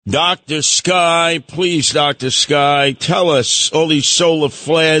Dr. Sky, please, Dr. Sky, tell us all these solar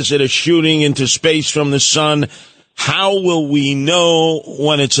flares that are shooting into space from the sun. How will we know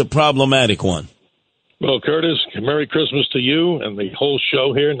when it's a problematic one? Well, Curtis, Merry Christmas to you and the whole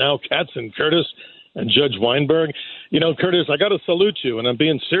show here now, Katz and Curtis and Judge Weinberg. You know, Curtis, I got to salute you, and I'm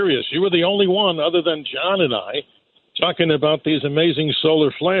being serious. You were the only one other than John and I talking about these amazing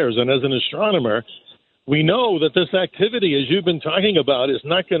solar flares. And as an astronomer, we know that this activity, as you've been talking about, is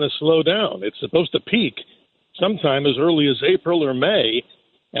not going to slow down. It's supposed to peak sometime as early as April or May.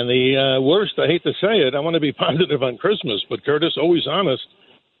 And the worst, I hate to say it, I want to be positive on Christmas, but Curtis, always honest,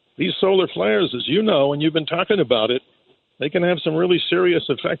 these solar flares, as you know, and you've been talking about it, they can have some really serious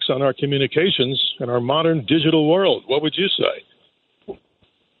effects on our communications and our modern digital world. What would you say?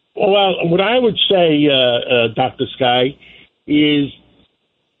 Well, what I would say, Dr. Sky, is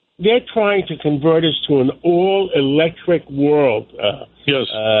they're trying to convert us to an all-electric world. Yes.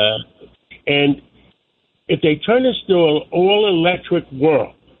 And if they turn us to an all-electric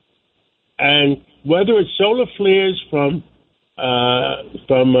world, and whether it's solar flares from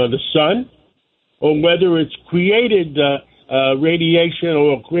the sun, or whether it's created radiation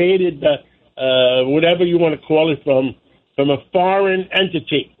or created whatever you want to call it from a foreign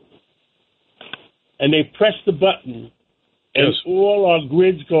entity, and they press the button, and yes, all our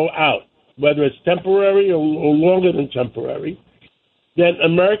grids go out, whether it's temporary or longer than temporary, then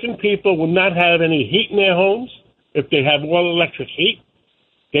American people will not have any heat in their homes if they have all-electric heat.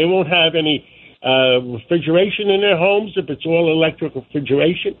 They won't have any refrigeration in their homes if it's all-electric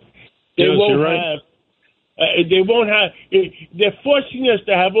refrigeration. They yes, won't you're right. have. They won't have. They're forcing us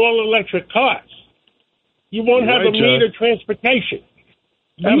to have all-electric cars. You won't You're have right, a meter of transportation.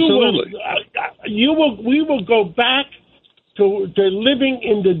 Absolutely. We will go back to living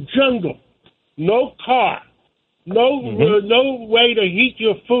in the jungle. No car. No way to heat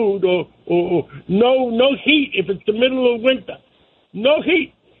your food, or no heat if it's the middle of winter. No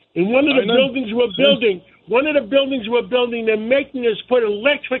heat. In one of the buildings we're building, they're making us put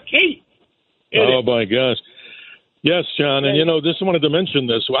electric heat in Oh, it. my gosh. Yes, John, and, just wanted to mention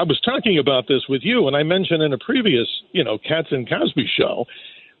this. I was talking about this with you, and I mentioned in a previous, Katz and Cosby show,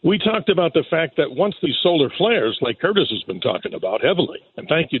 we talked about the fact that once these solar flares, like Curtis has been talking about heavily, and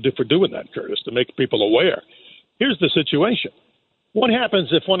thank you for doing that, Curtis, to make people aware. Here's the situation. What happens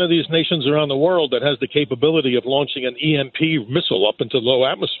if one of these nations around the world that has the capability of launching an EMP missile up into low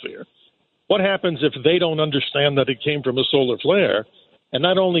atmosphere, what happens if they don't understand that it came from a solar flare and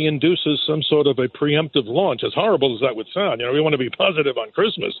not only induces some sort of a preemptive launch, as horrible as that would sound? We want to be positive on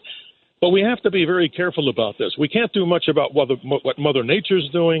Christmas, but we have to be very careful about this. We can't do much about what Mother Nature's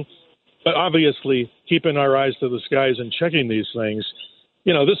doing, but obviously keeping our eyes to the skies and checking these things.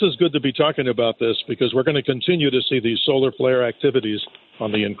 This is good to be talking about this because we're going to continue to see these solar flare activities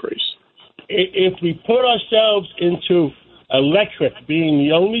on the increase. If we put ourselves into electric being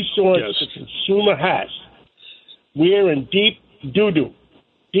the only source Yes. the consumer has, we're in deep doo-doo.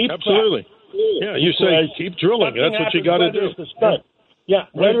 Deep Absolutely. Yeah, you say keep drilling. That's what you got to do.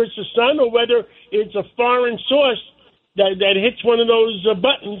 Whether it's the sun or whether it's a foreign source that hits one of those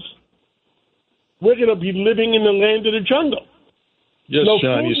buttons, we're going to be living in the land of the jungle. Yes, no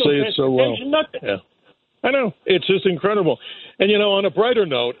John, food, you no say it so well. Nothing. Yeah, I know. It's just incredible. And, on a brighter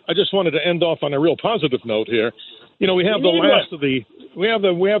note, I just wanted to end off on a real positive note here. We have the last of the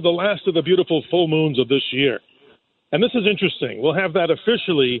last of the beautiful full moons of this year. And this is interesting. We'll have that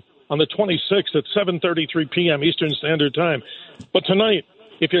officially on the 26th at 7:33 p.m. Eastern Standard Time. But tonight,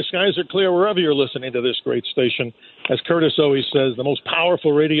 if your skies are clear wherever you're listening to this great station, as Curtis always says, the most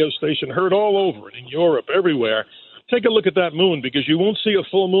powerful radio station heard all over it, in Europe, everywhere, take a look at that moon, because you won't see a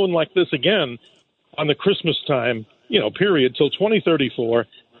full moon like this again on the Christmas time, period, till 2034.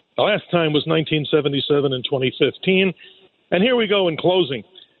 The last time was 1977 and 2015. And here we go in closing.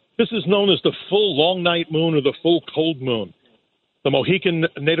 This is known as the full long night moon or the full cold moon. The Mohican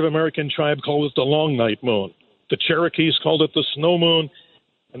Native American tribe called it the long night moon. The Cherokees called it the snow moon.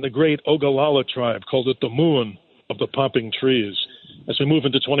 And the great Ogallala tribe called it the moon of the popping trees. As we move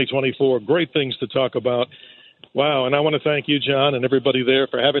into 2024, great things to talk about. Wow, and I want to thank you, John, and everybody there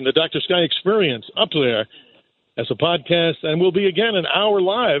for having the Dr. Sky Experience up there as a podcast. And we'll be again an hour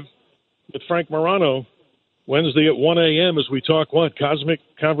live with Frank Morano Wednesday at 1 a.m. as we talk Cosmic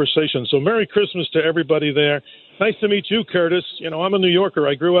Conversation. So Merry Christmas to everybody there. Nice to meet you, Curtis. I'm a New Yorker.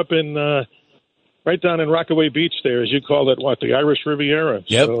 I grew up in right down in Rockaway Beach there, as you call it, the Irish Riviera.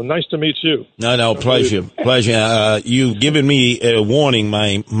 Yep. So nice to meet you. No, pleasure. You've given me a warning.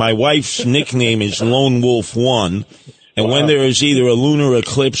 My wife's nickname is Lone Wolf One, And when there is either a lunar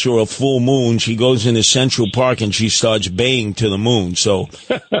eclipse or a full moon, she goes into Central Park and she starts baying to the moon. So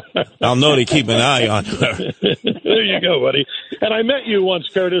I'll know to keep an eye on her. There you go, buddy. And I met you once,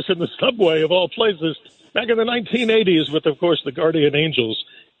 Curtis, in the subway of all places, back in the 1980s with, of course, the Guardian Angels.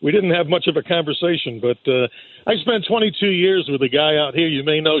 We didn't have much of a conversation, but I spent 22 years with a guy out here you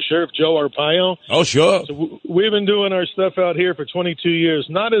may know, Sheriff Joe Arpaio. Oh, sure. So we've been doing our stuff out here for 22 years,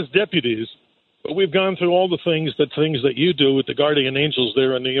 not as deputies, but we've gone through all the things that you do with the Guardian Angels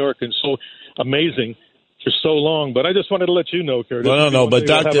there in New York, and so amazing for so long. But I just wanted to let you know, Curtis. No. But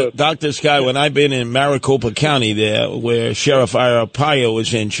Dr. Sky, when I've been in Maricopa County there, where Sheriff Arpaio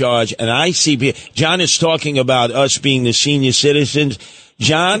is in charge, and I see John is talking about us being the senior citizens.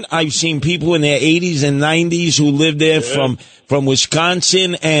 John, I've seen people in their 80s and 90s who live there from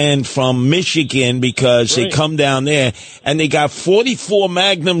Wisconsin and from Michigan because they come down there and they got 44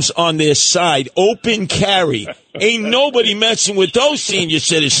 Magnums on their side, open carry. Ain't nobody messing with those senior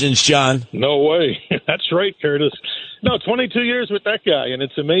citizens, John. No way. That's right, Curtis. No, 22 years with that guy, and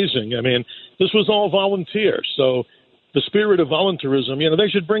it's amazing. I mean, this was all volunteer, so the spirit of volunteerism, they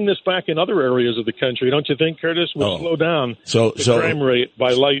should bring this back in other areas of the country, don't you think, Curtis? We'll slow down the crime rate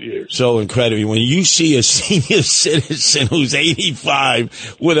by light years. So incredible. When you see a senior citizen who's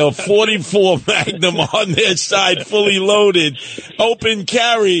 85 with a 44 Magnum on their side, fully loaded, open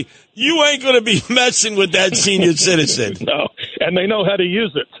carry, you ain't going to be messing with that senior citizen. No, and they know how to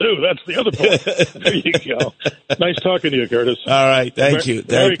use it, too. That's the other part. There you go. Nice talking to you, Curtis. All right. Thank you.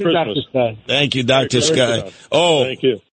 Merry Christmas. Thank you, Dr. Sky. Thank you.